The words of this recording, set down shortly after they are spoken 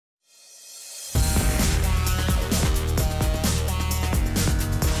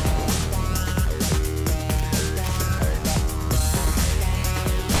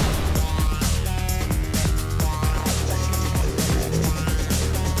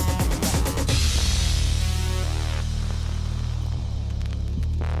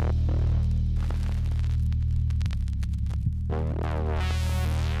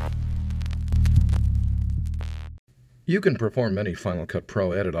You can perform many Final Cut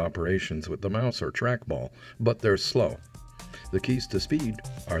Pro edit operations with the mouse or trackball, but they're slow. The keys to speed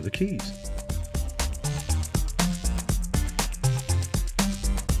are the keys.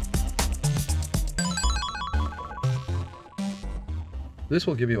 This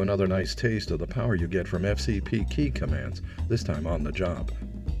will give you another nice taste of the power you get from FCP key commands, this time on the job.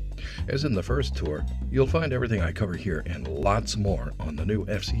 As in the first tour, you'll find everything I cover here and lots more on the new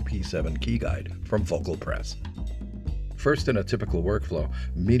FCP7 key guide from Focal Press. First, in a typical workflow,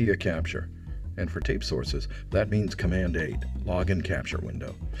 media capture. And for tape sources, that means Command 8, log and capture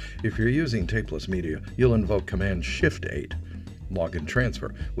window. If you're using tapeless media, you'll invoke Command Shift 8, log and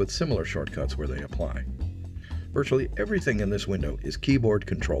transfer, with similar shortcuts where they apply. Virtually everything in this window is keyboard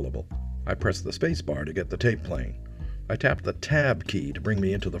controllable. I press the space bar to get the tape playing. I tap the Tab key to bring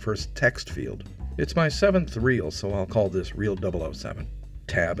me into the first text field. It's my 7th reel, so I'll call this Reel 007.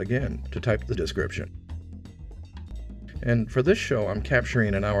 Tab again to type the description. And for this show, I'm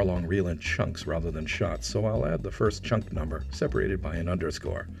capturing an hour-long reel in chunks rather than shots, so I'll add the first chunk number separated by an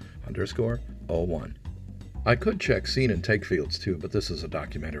underscore, underscore 01. I could check scene and take fields too, but this is a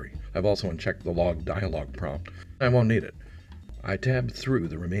documentary. I've also unchecked the log dialog prompt. I won't need it. I tab through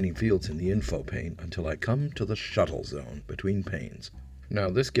the remaining fields in the info pane until I come to the shuttle zone between panes.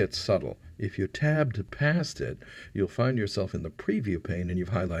 Now this gets subtle. If you tabbed past it, you'll find yourself in the preview pane and you've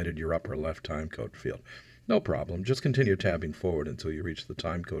highlighted your upper left timecode field. No problem, just continue tabbing forward until you reach the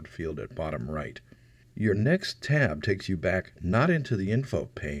timecode field at bottom right. Your next tab takes you back not into the info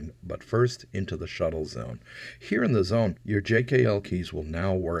pane, but first into the shuttle zone. Here in the zone, your JKL keys will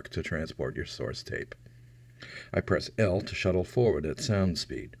now work to transport your source tape. I press L to shuttle forward at sound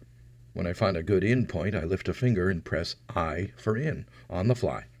speed. When I find a good in point, I lift a finger and press I for in, on the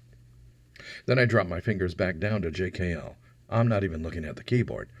fly. Then I drop my fingers back down to JKL. I'm not even looking at the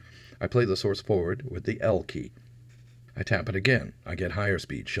keyboard. I play the source forward with the L key. I tap it again. I get higher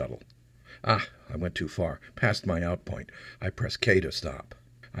speed shuttle. Ah, I went too far, past my out point. I press K to stop.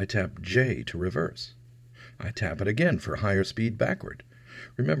 I tap J to reverse. I tap it again for higher speed backward.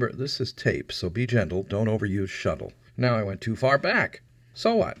 Remember, this is tape, so be gentle, don't overuse shuttle. Now I went too far back.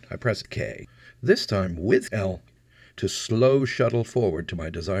 So what? I press K, this time with L, to slow shuttle forward to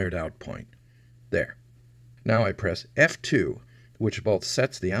my desired out point. There. Now I press F2, which both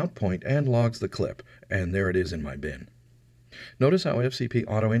sets the out point and logs the clip, and there it is in my bin. Notice how FCP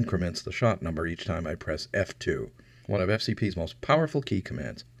auto-increments the shot number each time I press F2, one of FCP's most powerful key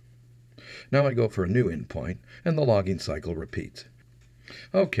commands. Now I go for a new endpoint, and the logging cycle repeats.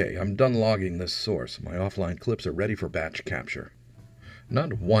 Okay, I'm done logging this source. My offline clips are ready for batch capture.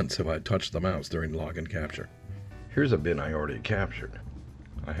 Not once have I touched the mouse during log and capture. Here's a bin I already captured.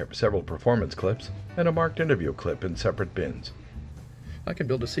 I have several performance clips and a marked interview clip in separate bins. I can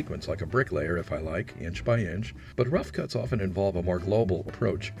build a sequence like a bricklayer if I like, inch by inch, but rough cuts often involve a more global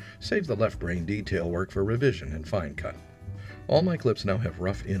approach. Save the left brain detail work for revision and fine cut. All my clips now have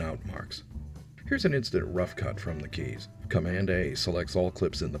rough in-out marks. Here's an instant rough cut from the keys. Command A selects all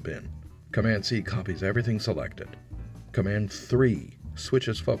clips in the bin. Command C copies everything selected. Command 3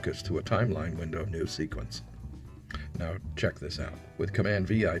 switches focus to a timeline window new sequence. Now check this out. With Command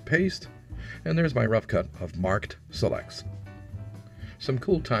V I paste, and there's my rough cut of marked selects. Some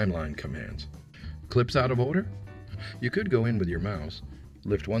cool timeline commands. Clips out of order? You could go in with your mouse,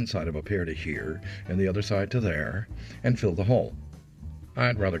 lift one side of a pair to here and the other side to there, and fill the hole.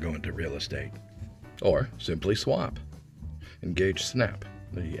 I'd rather go into real estate. Or simply swap. Engage snap,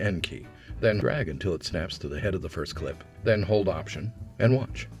 the N key, then drag until it snaps to the head of the first clip, then hold Option and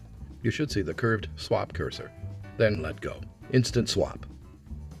watch. You should see the curved swap cursor. Then let go. Instant swap.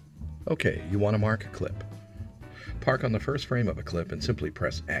 Okay, you want to mark a clip. Park on the first frame of a clip and simply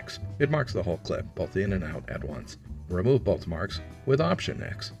press X. It marks the whole clip, both in and out at once. Remove both marks with Option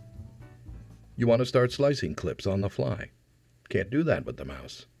X. You want to start slicing clips on the fly. Can't do that with the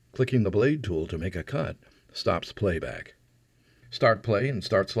mouse. Clicking the blade tool to make a cut stops playback. Start play and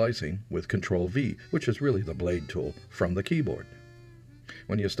start slicing with Control V, which is really the blade tool, from the keyboard.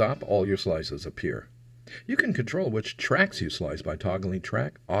 When you stop, all your slices appear. You can control which tracks you slice by toggling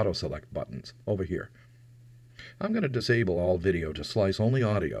Track Auto Select buttons over here. I'm going to disable all video to slice only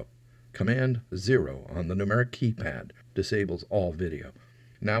audio. Command 0 on the numeric keypad disables all video.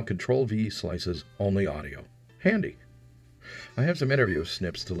 Now Control V slices only audio. Handy. I have some interview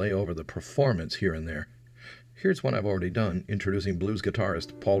snips to lay over the performance here and there. Here's one I've already done, introducing blues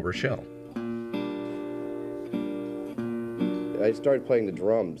guitarist Paul Rochelle. I started playing the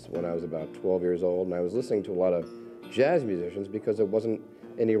drums when I was about 12 years old, and I was listening to a lot of jazz musicians because there wasn't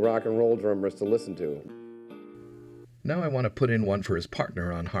any rock and roll drummers to listen to. Now I want to put in one for his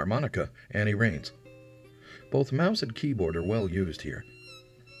partner on harmonica, Annie Raines. Both mouse and keyboard are well used here.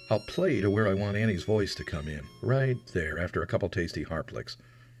 I'll play to where I want Annie's voice to come in, right there after a couple tasty harp licks.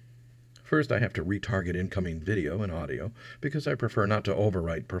 First I have to retarget incoming video and audio because I prefer not to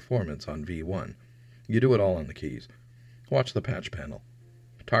overwrite performance on V1. You do it all on the keys. Watch the patch panel.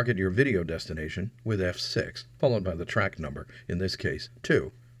 Target your video destination with F6, followed by the track number, in this case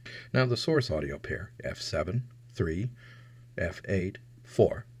 2. Now the source audio pair, F7, 3, F8,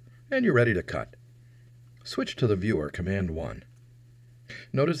 4, and you're ready to cut. Switch to the viewer, Command 1.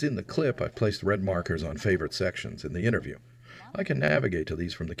 Notice in the clip I've placed red markers on favorite sections in the interview. I can navigate to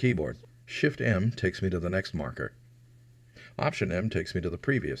these from the keyboard. Shift-M takes me to the next marker. Option-M takes me to the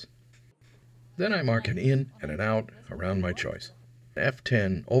previous. Then I mark an in and an out around my choice.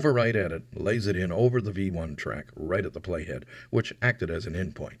 F10 Overwrite Edit lays it in over the V1 track right at the playhead, which acted as an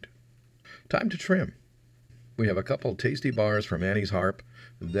in point. Time to trim. We have a couple tasty bars from Annie's harp,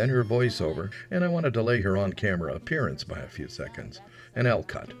 then her voiceover, and I want to delay her on-camera appearance by a few seconds. An L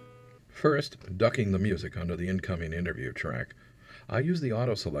cut. First, ducking the music under the incoming interview track. I use the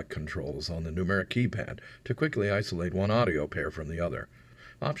auto-select controls on the numeric keypad to quickly isolate one audio pair from the other.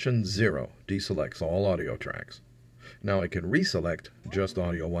 Option 0 deselects all audio tracks. Now I can reselect just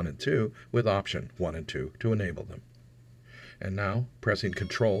audio 1 and 2 with option 1 and 2 to enable them. And now, pressing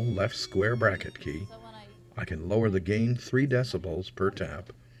Control left square bracket key, I can lower the gain 3 decibels per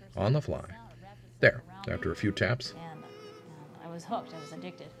tap on the fly. There, after a few taps, And I was hooked, I was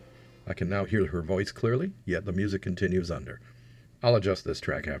addicted. I can now hear her voice clearly, yet the music continues under. I'll adjust this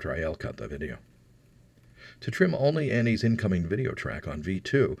track after I L-cut the video. To trim only Annie's incoming video track on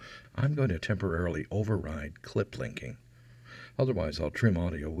V2, I'm going to temporarily override clip linking. Otherwise, I'll trim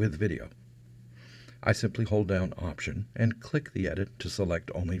audio with video. I simply hold down Option and click the edit to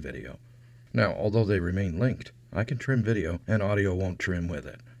select only video. Now, although they remain linked, I can trim video and audio won't trim with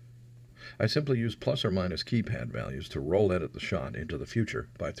it. I simply use plus or minus keypad values to roll edit the shot into the future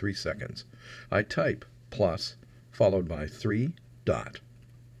by 3 seconds. I type plus followed by 3 dot.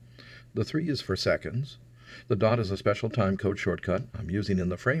 The 3 is for seconds. The dot is a special timecode shortcut I'm using in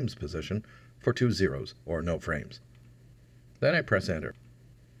the frames position for 2 zeros or no frames. Then I press enter.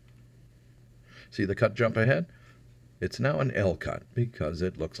 See the cut jump ahead? It's now an L cut because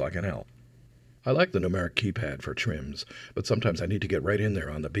it looks like an L. I like the numeric keypad for trims, but sometimes I need to get right in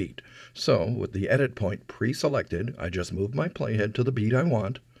there on the beat. So, with the edit point pre-selected, I just move my playhead to the beat I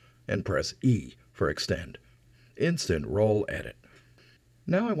want and press E for extend. Instant roll edit.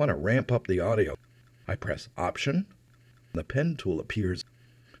 Now I want to ramp up the audio. I press Option. The pen tool appears.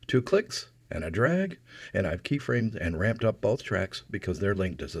 2 clicks and a drag, and I've keyframed and ramped up both tracks because they're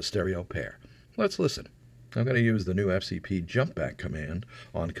linked as a stereo pair. Let's listen. I'm going to use the new FCP jump back command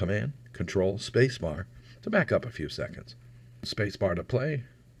on Command, Control, Spacebar to back up a few seconds. Spacebar to play.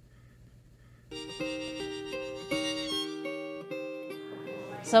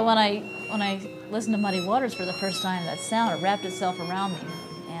 So when I listened to Muddy Waters for the first time, that sound, it wrapped itself around me,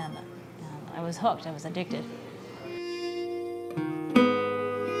 and I was hooked, I was addicted.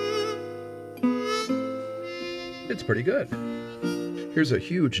 It's pretty good. Here's a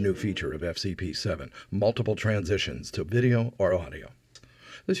huge new feature of FCP7, multiple transitions to video or audio.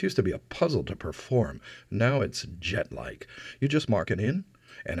 This used to be a puzzle to perform. Now it's jet-like. You just mark it in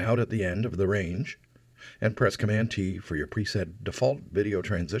and out at the end of the range and press Command-T for your preset default video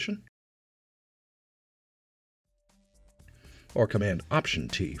transition, or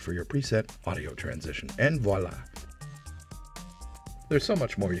Command-Option-T for your preset audio transition, and voila! There's so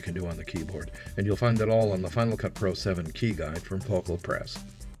much more you can do on the keyboard, and you'll find it all on the Final Cut Pro 7 key guide from Focal Press.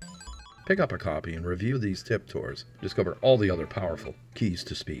 Pick up a copy and review these tip tours. Discover all the other powerful keys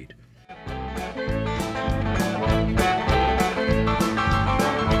to speed.